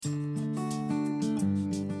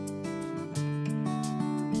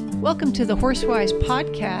Welcome to the Horsewise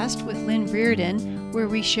podcast with Lynn Reardon, where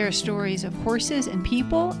we share stories of horses and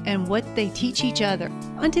people and what they teach each other.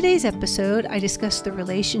 On today's episode, I discuss the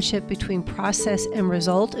relationship between process and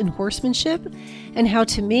result in horsemanship and how,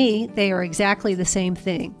 to me, they are exactly the same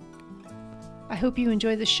thing. I hope you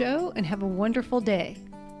enjoy the show and have a wonderful day.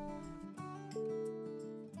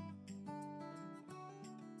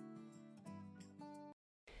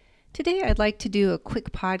 Today, I'd like to do a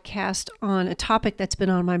quick podcast on a topic that's been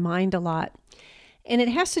on my mind a lot. And it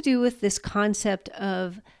has to do with this concept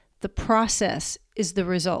of the process is the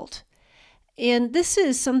result. And this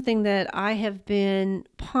is something that I have been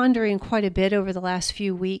pondering quite a bit over the last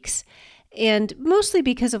few weeks, and mostly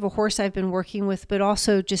because of a horse I've been working with, but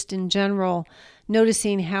also just in general,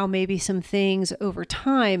 noticing how maybe some things over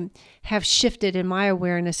time have shifted in my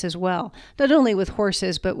awareness as well, not only with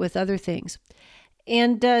horses, but with other things.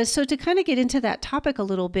 And so to kind of get into that topic a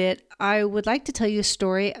little bit, I would like to tell you a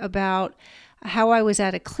story about how I was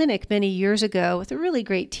at a clinic many years ago with a really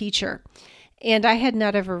great teacher. And I had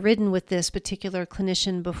not ever ridden with this particular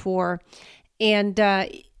clinician before. And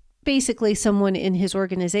basically someone in his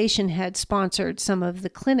organization had sponsored some of the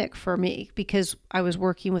clinic for me because I was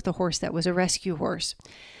working with a horse that was a rescue horse.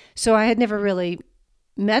 So I had never really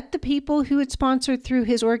met the people who had sponsored through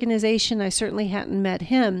his organization. I certainly hadn't met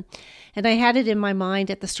him. And I had it in my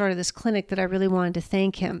mind at the start of this clinic that I really wanted to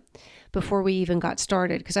thank him before we even got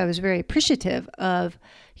started, because I was very appreciative of,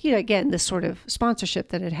 again, this sort of sponsorship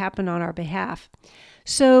that had happened on our behalf.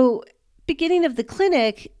 So beginning of the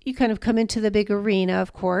clinic, you kind of come into the big arena,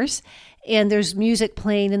 of course, and there's music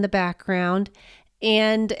playing in the background,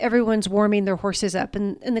 and everyone's warming their horses up,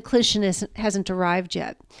 and the clinician hasn't arrived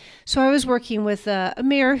yet. So I was working with a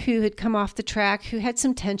mare who had come off the track, who had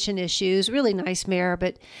some tension issues, really nice mare,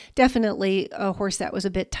 but definitely a horse that was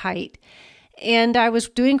a bit tight. And I was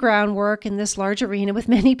doing groundwork in this large arena with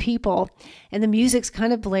many people, and the music's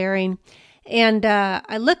kind of blaring. And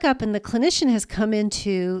I look up, and the clinician has come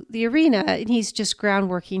into the arena, and he's just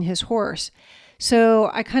groundworking his horse. So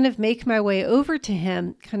I kind of make my way over to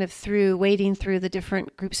him, kind of wading through the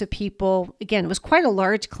different groups of people. Again, it was quite a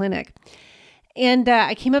large clinic. And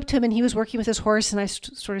I came up to him, and he was working with his horse, and I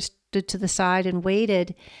sort of stood to the side and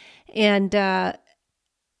waited. And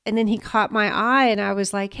then he caught my eye, and I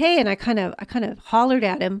was like, "Hey!" And I kind of hollered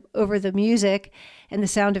at him over the music and the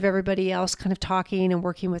sound of everybody else kind of talking and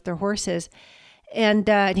working with their horses. And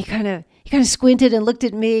he kind of squinted and looked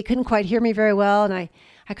at me, couldn't quite hear me very well, and I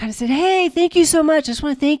kind of said, "Hey, thank you so much. I just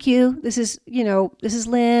want to thank you. This is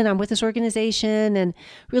Lynn. I'm with this organization and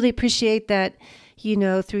really appreciate that,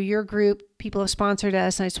 through your group, people have sponsored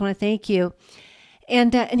us. And I just want to thank you."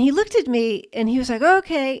 And he looked at me and he was like, "Oh,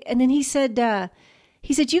 okay." And then he said,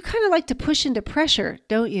 "You kind of like to push into pressure,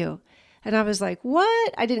 don't you?" And I was like,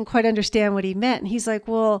 "What?" I didn't quite understand what he meant. And he's like,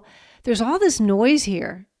 "Well, there's all this noise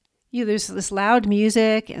here. There's this loud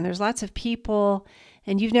music and there's lots of people,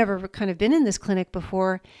 and you've never kind of been in this clinic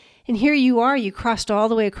before. And here you are, you crossed all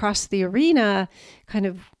the way across the arena, kind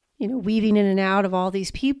of, weaving in and out of all these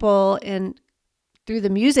people. And through the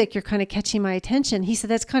music, you're kind of catching my attention." He said,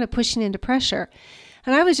 "That's kind of pushing into pressure."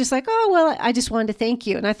 And I was just like, "Oh, well, I just wanted to thank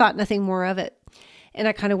you." And I thought nothing more of it. And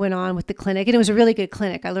I kind of went on with the clinic. And it was a really good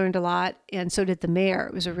clinic. I learned a lot. And so did the mare.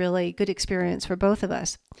 It was a really good experience for both of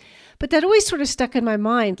us. But that always sort of stuck in my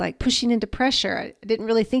mind, like pushing into pressure. I didn't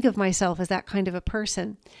really think of myself as that kind of a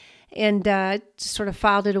person, and just sort of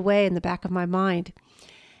filed it away in the back of my mind.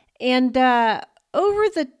 And over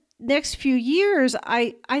the next few years,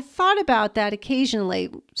 I thought about that occasionally,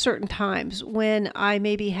 certain times when I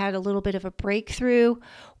maybe had a little bit of a breakthrough,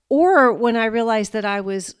 or when I realized that I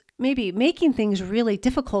was maybe making things really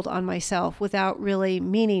difficult on myself without really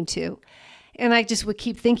meaning to. And I just would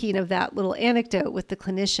keep thinking of that little anecdote with the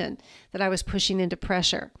clinician, that I was pushing into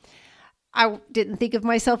pressure. I didn't think of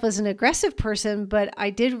myself as an aggressive person, but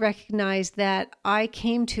I did recognize that I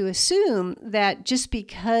came to assume that just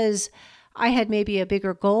because I had maybe a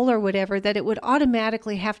bigger goal or whatever, that it would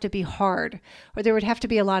automatically have to be hard, or there would have to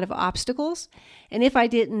be a lot of obstacles. And if I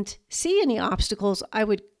didn't see any obstacles, I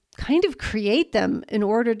would kind of create them in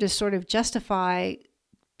order to sort of justify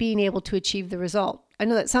being able to achieve the result. I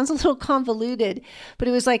know that sounds a little convoluted, but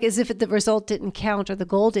it was like as if the result didn't count or the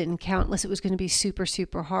goal didn't count unless it was going to be super,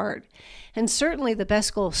 super hard. And certainly the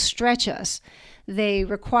best goals stretch us. They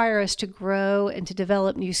require us to grow and to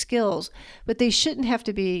develop new skills, but they shouldn't have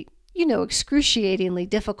to be, excruciatingly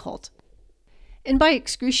difficult. And by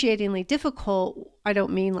excruciatingly difficult, I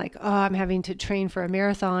don't mean like, oh, I'm having to train for a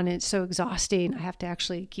marathon and it's so exhausting. I have to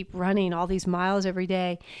actually keep running all these miles every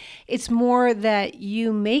day. It's more that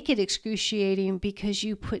you make it excruciating because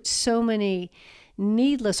you put so many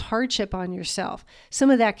needless hardship on yourself.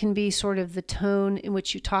 Some of that can be sort of the tone in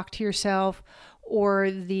which you talk to yourself,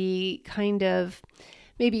 or the kind of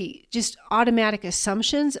maybe just automatic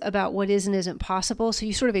assumptions about what is and isn't possible. So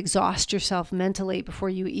you sort of exhaust yourself mentally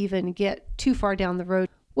before you even get too far down the road.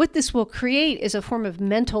 What this will create is a form of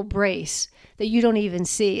mental brace that you don't even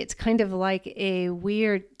see. It's kind of like a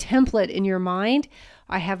weird template in your mind.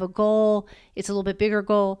 I have a goal. It's a little bit bigger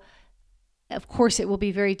goal. Of course, it will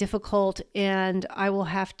be very difficult, and I will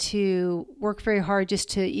have to work very hard just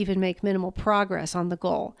to even make minimal progress on the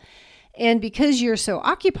goal. And because you're so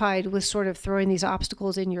occupied with sort of throwing these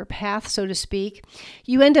obstacles in your path, so to speak,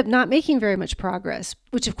 you end up not making very much progress,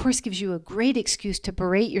 which of course gives you a great excuse to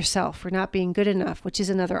berate yourself for not being good enough, which is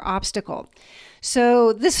another obstacle.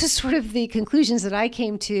 So this is sort of the conclusions that I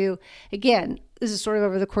came to. Again, this is sort of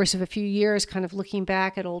over the course of a few years, kind of looking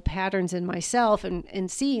back at old patterns in myself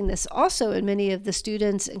and seeing this also in many of the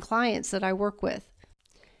students and clients that I work with.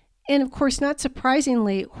 And of course, not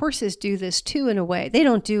surprisingly, horses do this too in a way. They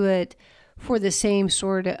don't do it for the same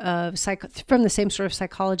sort of from the same sort of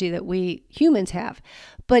psychology that we humans have,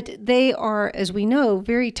 but they are, as we know,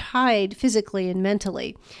 very tied physically and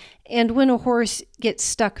mentally. And when a horse gets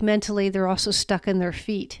stuck mentally, they're also stuck in their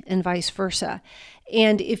feet, and vice versa.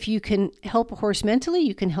 And if you can help a horse mentally,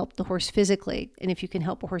 you can help the horse physically. And if you can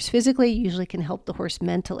help a horse physically, you usually can help the horse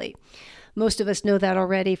mentally. Most of us know that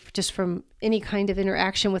already just from any kind of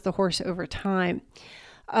interaction with the horse over time.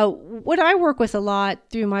 What I work with a lot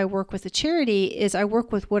through my work with the charity is I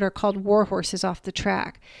work with what are called war horses off the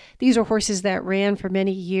track. These are horses that ran for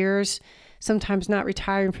many years, sometimes not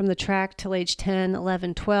retiring from the track till age 10,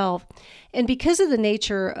 11, 12. And because of the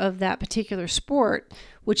nature of that particular sport,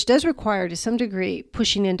 which does require to some degree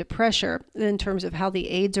pushing into pressure in terms of how the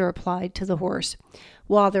aids are applied to the horse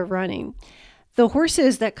while they're running, the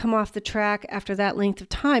horses that come off the track after that length of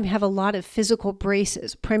time have a lot of physical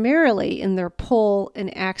braces, primarily in their poll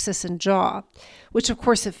and axis and jaw, which of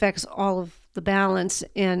course affects all of the balance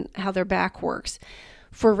and how their back works.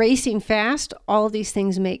 For racing fast, all of these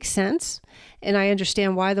things make sense, and I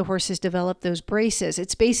understand why the horses develop those braces.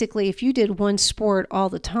 It's basically if you did one sport all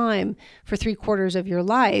the time for 3/4 of your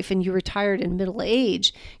life and you retired in middle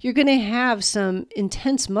age, you're going to have some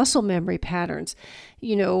intense muscle memory patterns.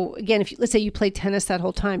 You know, again, if let's say you played tennis that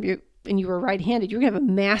whole time, and you were right-handed, you're going to have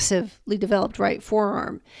a massively developed right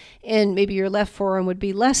forearm, and maybe your left forearm would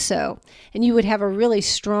be less so, and you would have a really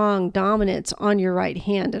strong dominance on your right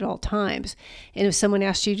hand at all times. And if someone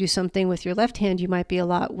asked you to do something with your left hand, you might be a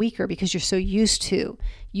lot weaker because you're so used to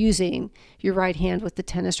using your right hand with the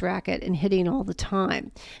tennis racket and hitting all the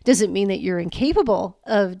time. Doesn't mean that you're incapable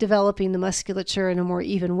of developing the musculature in a more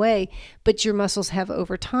even way, but your muscles have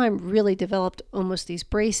over time really developed almost these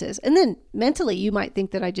braces. And then mentally, you might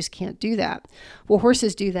think that I just can't do that. Well,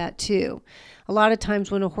 horses do that too. A lot of times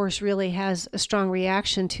when a horse really has a strong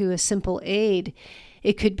reaction to a simple aid,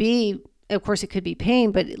 it could be, of course, it could be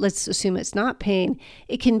pain, but let's assume it's not pain.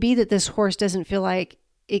 It can be that this horse doesn't feel like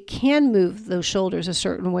it can move those shoulders a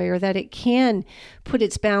certain way, or that it can put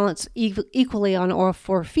its balance equally on all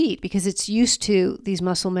 4 feet because it's used to these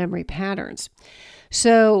muscle memory patterns.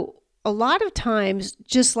 So a lot of times,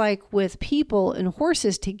 just like with people and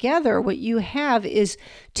horses together, what you have is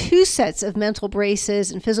 2 sets of mental braces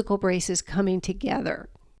and physical braces coming together.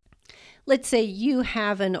 Let's say you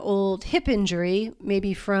have an old hip injury,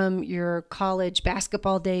 maybe from your college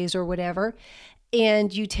basketball days or whatever,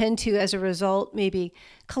 and you tend to, as a result, maybe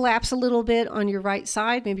collapse a little bit on your right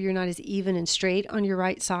side. Maybe you're not as even and straight on your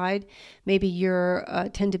right side. Maybe you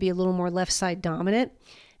tend to be a little more left side dominant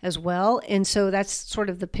as well. And so that's sort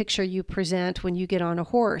of the picture you present when you get on a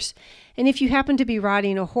horse. And if you happen to be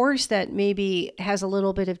riding a horse that maybe has a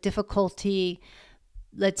little bit of difficulty,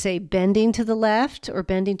 let's say bending to the left or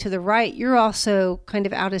bending to the right, you're also kind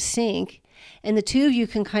of out of sync. And the two of you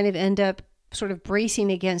can kind of end up sort of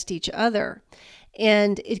bracing against each other.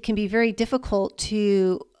 And it can be very difficult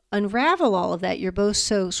to unravel all of that. You're both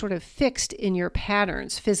so sort of fixed in your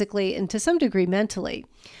patterns physically and to some degree mentally.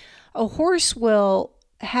 A horse will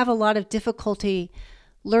have a lot of difficulty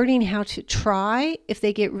learning how to try if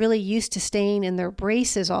they get really used to staying in their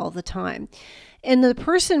braces all the time. And the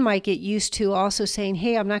person might get used to also saying,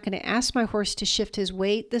 hey, I'm not going to ask my horse to shift his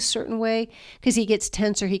weight this certain way because he gets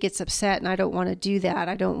tense or he gets upset, and I don't want to do that.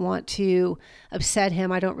 I don't want to upset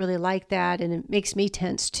him. I don't really like that, and it makes me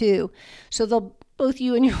tense too. So both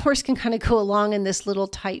you and your horse can kind of go along in this little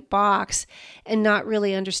tight box and not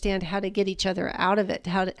really understand how to get each other out of it,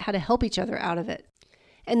 how to help each other out of it.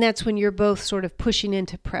 And that's when you're both sort of pushing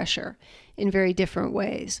into pressure in very different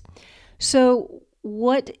ways. So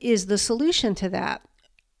what is the solution to that?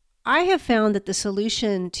 I have found that the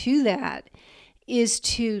solution to that is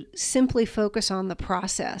to simply focus on the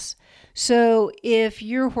process. So if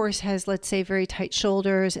your horse has, let's say, very tight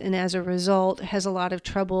shoulders and as a result has a lot of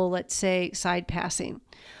trouble, let's say, side passing,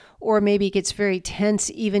 or maybe gets very tense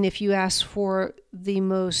even if you ask for the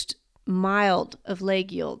most mild of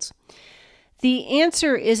leg yields, the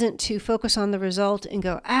answer isn't to focus on the result and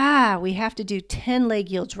go, we have to do 10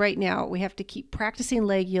 leg yields right now. We have to keep practicing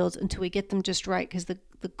leg yields until we get them just right, because the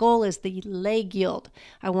goal is the leg yield.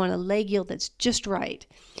 I want a leg yield that's just right.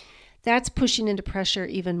 That's pushing into pressure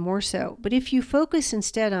even more so. But if you focus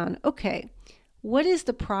instead on, okay, what is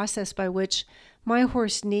the process by which my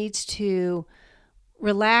horse needs to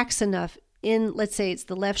relax enough in, let's say it's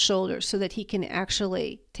the left shoulder, so that he can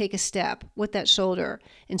actually take a step with that shoulder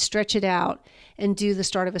and stretch it out and do the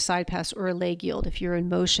start of a side pass or a leg yield if you're in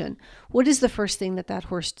motion. What is the first thing that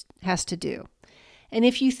horse has to do? And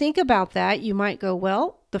if you think about that, you might go,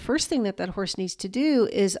 well, the first thing that horse needs to do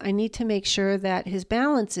is I need to make sure that his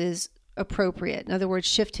balance is appropriate. In other words,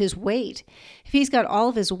 shift his weight. If he's got all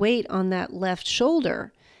of his weight on that left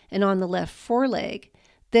shoulder and on the left foreleg,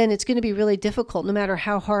 then it's going to be really difficult no matter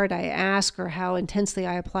how hard I ask or how intensely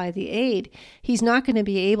I apply the aid. He's not going to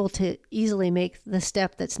be able to easily make the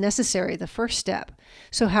step that's necessary, the first step.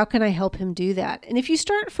 So how can I help him do that? And if you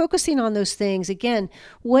start focusing on those things, again,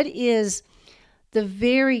 what is the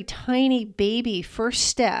very tiny baby first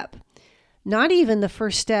step, not even the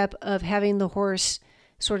first step of having the horse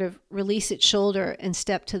sort of release its shoulder and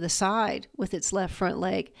step to the side with its left front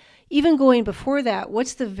leg. Even going before that,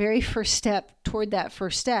 what's the very first step toward that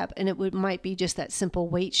first step? And it might be just that simple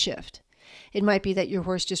weight shift. It might be that your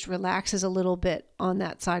horse just relaxes a little bit on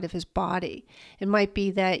that side of his body. It might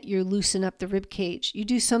be that you loosen up the rib cage. You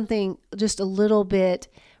do something just a little bit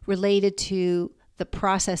related to the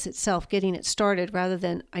process itself, getting it started, rather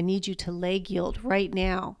than I need you to leg yield right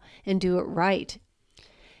now and do it right.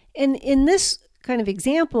 And in this kind of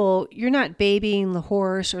example, you're not babying the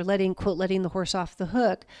horse or letting the horse off the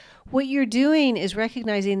hook. What you're doing is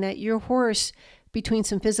recognizing that your horse, between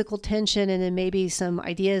some physical tension and then maybe some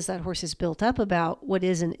ideas that horse has built up about what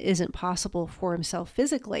is and isn't possible for himself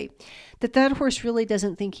physically, that horse really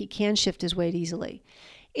doesn't think he can shift his weight easily.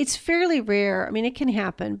 It's fairly rare. I mean, it can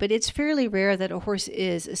happen, but it's fairly rare that a horse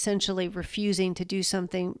is essentially refusing to do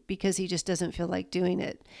something because he just doesn't feel like doing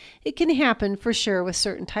it. It can happen for sure with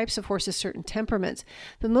certain types of horses, certain temperaments,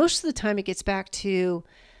 but most of the time it gets back to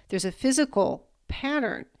there's a physical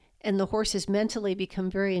pattern and the horse has mentally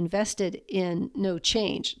become very invested in no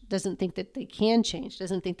change, doesn't think that they can change,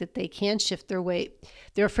 doesn't think that they can shift their weight.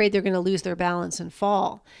 They're afraid they're going to lose their balance and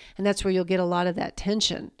fall. And that's where you'll get a lot of that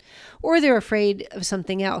tension. Or they're afraid of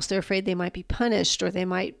something else. They're afraid they might be punished, or they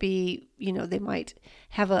might be, they might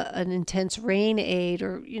have an intense rein aid,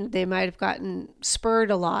 or, they might have gotten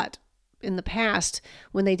spurred a lot in the past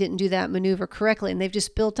when they didn't do that maneuver correctly, and they've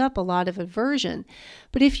just built up a lot of aversion.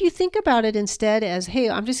 But if you think about it instead as, hey,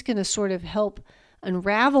 I'm just going to sort of help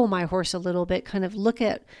unravel my horse a little bit, kind of look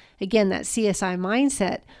at, again, that CSI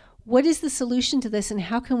mindset. What is the solution to this, and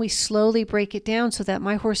how can we slowly break it down so that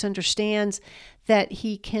my horse understands that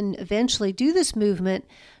he can eventually do this movement,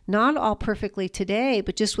 not all perfectly today,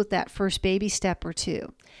 but just with that first baby step or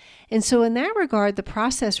two. And so in that regard, the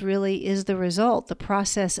process really is the result, the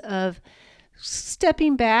process of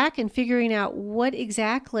stepping back and figuring out what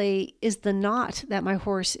exactly is the knot that my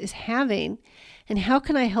horse is having, and how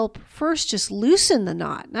can I help first just loosen the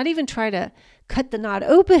knot, not even try to cut the knot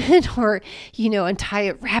open or, untie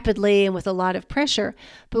it rapidly and with a lot of pressure,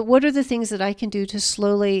 but what are the things that I can do to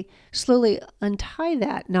slowly untie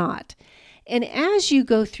that knot? And as you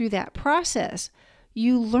go through that process,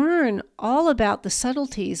 you learn all about the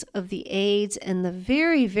subtleties of the aids and the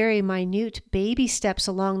very, very minute baby steps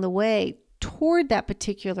along the way toward that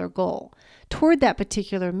particular goal, toward that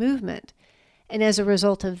particular movement. And as a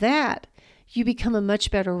result of that, you become a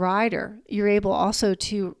much better rider. You're able also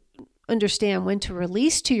to understand when to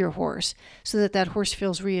release to your horse so that horse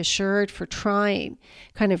feels reassured for trying,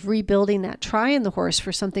 kind of rebuilding that try in the horse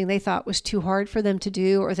for something they thought was too hard for them to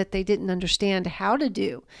do or that they didn't understand how to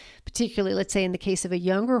do. Particularly, let's say in the case of a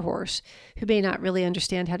younger horse who may not really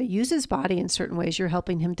understand how to use his body in certain ways, you're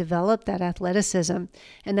helping him develop that athleticism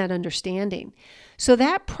and that understanding. So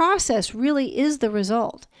that process really is the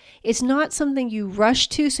result. It's not something you rush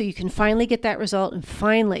to so you can finally get that result and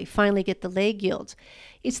finally get the leg yields.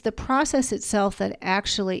 It's the process itself that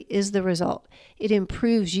actually is the result. It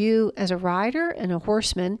improves you as a rider and a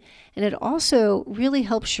horseman, and it also really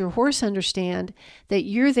helps your horse understand that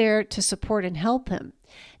you're there to support and help him.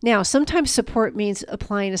 Now, sometimes support means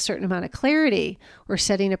applying a certain amount of clarity or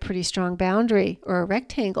setting a pretty strong boundary or a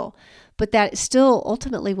rectangle, but that still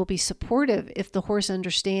ultimately will be supportive if the horse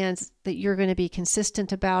understands that you're going to be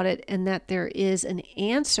consistent about it and that there is an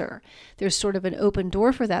answer. There's sort of an open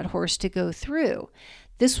door for that horse to go through.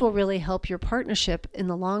 This will really help your partnership in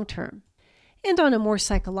the long term. And on a more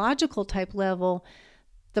psychological type level,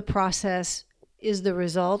 the process is the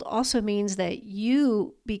result also means that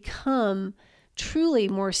you become truly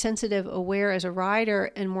more sensitive, aware as a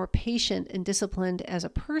rider, and more patient and disciplined as a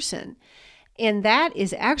person. And that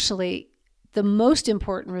is actually the most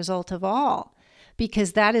important result of all,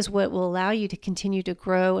 because that is what will allow you to continue to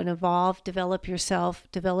grow and evolve, develop yourself,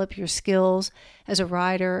 develop your skills as a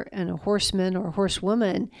rider and a horseman or a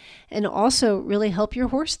horsewoman, and also really help your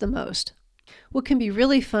horse the most. What can be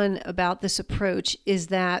really fun about this approach is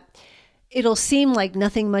that it'll seem like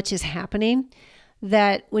nothing much is happening,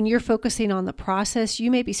 that when you're focusing on the process,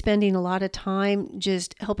 you may be spending a lot of time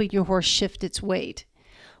just helping your horse shift its weight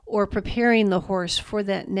or preparing the horse for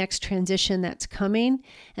that next transition that's coming.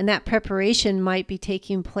 And that preparation might be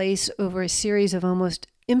taking place over a series of almost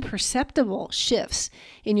imperceptible shifts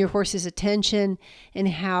in your horse's attention and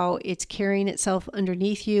how it's carrying itself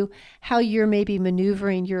underneath you, how you're maybe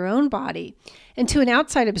maneuvering your own body. And to an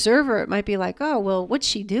outside observer, it might be like, oh, well, what's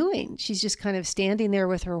she doing? She's just kind of standing there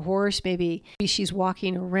with her horse. Maybe she's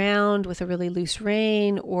walking around with a really loose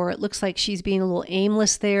rein, or it looks like she's being a little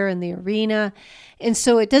aimless there in the arena. And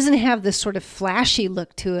so it doesn't have this sort of flashy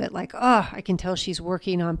look to it, like, oh, I can tell she's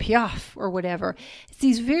working on Piaffe or whatever. It's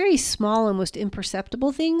these very small, almost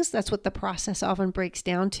imperceptible things. That's what the process often breaks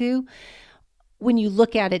down to when you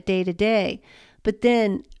look at it day to day. But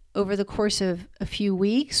then over the course of a few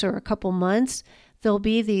weeks or a couple months, there'll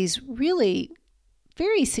be these really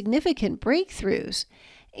very significant breakthroughs.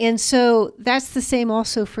 And so that's the same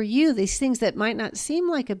also for you. These things that might not seem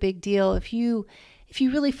like a big deal, if you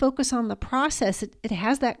really focus on the process, it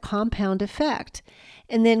has that compound effect.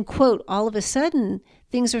 And then, quote, all of a sudden,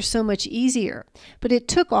 things are so much easier. But it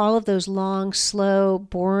took all of those long, slow,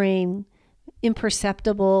 boring,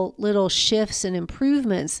 imperceptible little shifts and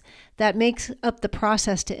improvements that makes up the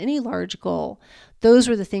process to any large goal. Those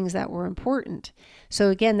were the things that were important. So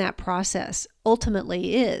again, that process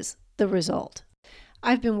ultimately is the result.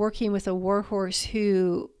 I've been working with a warhorse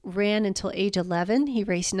who ran until age 11. He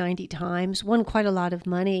raced 90 times, won quite a lot of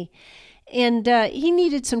money, and he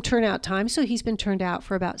needed some turnout time, so he's been turned out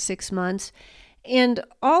for about 6 months. And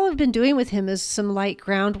all I've been doing with him is some light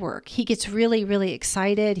groundwork. He gets really, really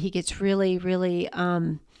excited. He gets really, really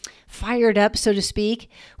fired up, so to speak,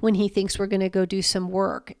 when he thinks we're going to go do some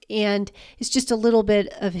work. And it's just a little bit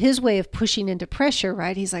of his way of pushing into pressure,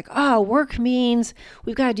 right? He's like, oh, work means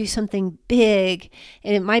we've got to do something big,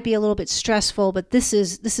 and it might be a little bit stressful, but this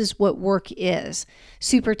is what work is.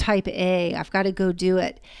 Super type A, I've got to go do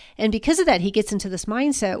it. And because of that, he gets into this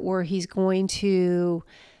mindset where he's going to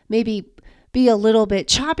maybe be a little bit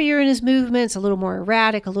choppier in his movements, a little more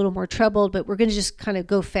erratic, a little more troubled, but we're going to just kind of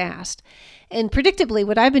go fast. And predictably,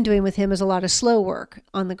 what I've been doing with him is a lot of slow work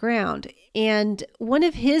on the ground. And one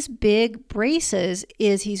of his big braces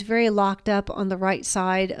is he's very locked up on the right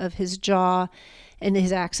side of his jaw and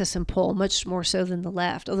his axis and pull, much more so than the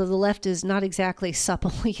left, although the left is not exactly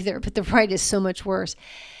supple either, but the right is so much worse.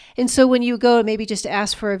 And so when you go and maybe just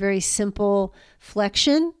ask for a very simple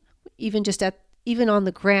flexion, even on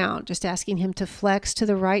the ground, just asking him to flex to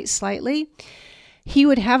the right slightly, he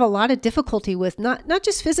would have a lot of difficulty with, not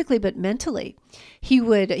just physically, but mentally. He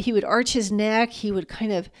would arch his neck, he would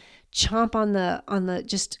kind of chomp on the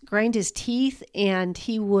just grind his teeth, and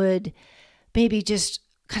he would maybe just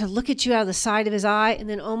kind of look at you out of the side of his eye and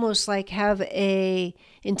then almost like have a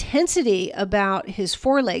intensity about his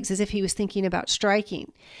forelegs as if he was thinking about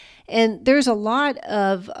striking. And there's a lot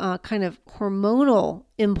of kind of hormonal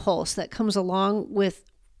impulse that comes along with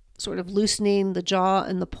sort of loosening the jaw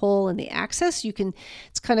and the pull and the axis.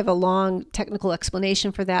 It's kind of a long technical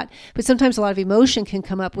explanation for that, but sometimes a lot of emotion can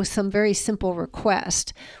come up with some very simple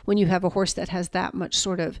request when you have a horse that has that much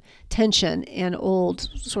sort of tension and old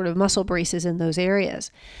sort of muscle braces in those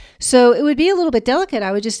areas. So it would be a little bit delicate.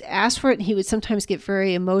 I would just ask for it, and he would sometimes get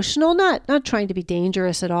very emotional, not trying to be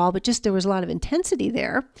dangerous at all, but just there was a lot of intensity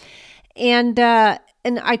there. And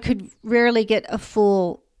I could rarely get a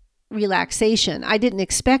full relaxation. I didn't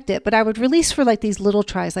expect it, but I would release for like these little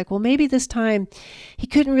tries, like, well, maybe this time he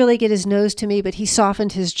couldn't really get his nose to me, but he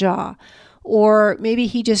softened his jaw. Or maybe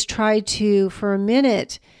he just tried to, for a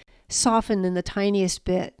minute, soften in the tiniest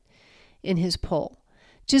bit in his pull.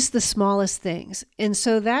 just the smallest things. And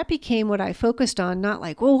so that became what I focused on, not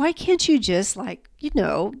like, well, why can't you just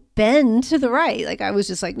bend to the right? Like I was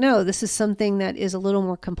just like, no, this is something that is a little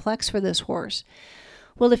more complex for this horse.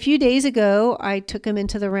 Well, a few days ago, I took him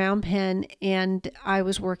into the round pen and I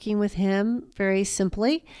was working with him very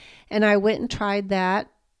simply. And I went and tried that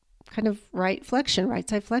kind of right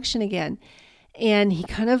side flexion again. And he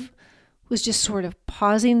kind of was just sort of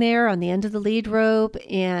pausing there on the end of the lead rope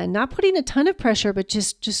and not putting a ton of pressure, but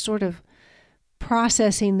just sort of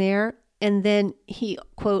processing there. And then he,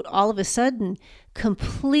 quote, all of a sudden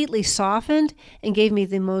completely softened and gave me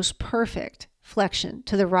the most perfect flexion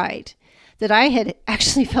to the right that I had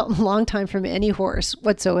actually felt in a long time from any horse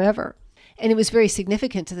whatsoever. And it was very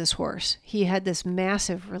significant to this horse. He had this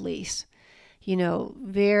massive release,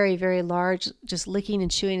 very, very large, just licking and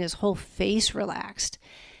chewing, his whole face relaxed.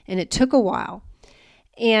 And it took a while.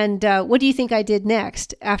 And what do you think I did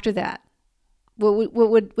next after that?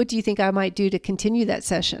 What do you think I might do to continue that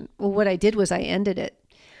session? Well, what I did was I ended it.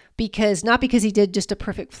 Not because he did just a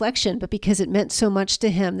perfect flexion, but because it meant so much to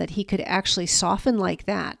him that he could actually soften like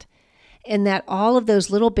that. And that all of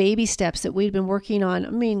those little baby steps that we'd been working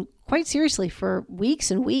on, quite seriously for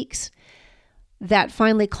weeks and weeks, that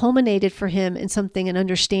finally culminated for him in an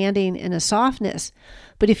understanding and a softness.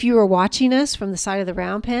 But if you were watching us from the side of the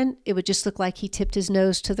round pen, it would just look like he tipped his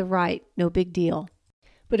nose to the right. No big deal.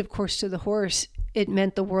 But of course, to the horse, it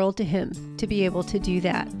meant the world to him to be able to do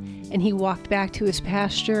that. And he walked back to his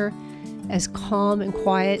pasture as calm and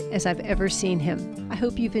quiet as I've ever seen him. I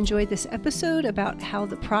hope you've enjoyed this episode about how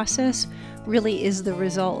the process really is the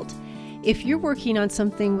result. If you're working on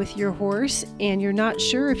something with your horse and you're not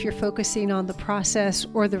sure if you're focusing on the process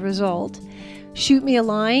or the result, shoot me a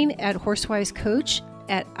line at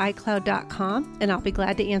horsewisecoach@icloud.com and I'll be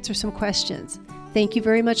glad to answer some questions. Thank you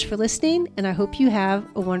very much for listening, and I hope you have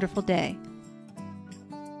a wonderful day.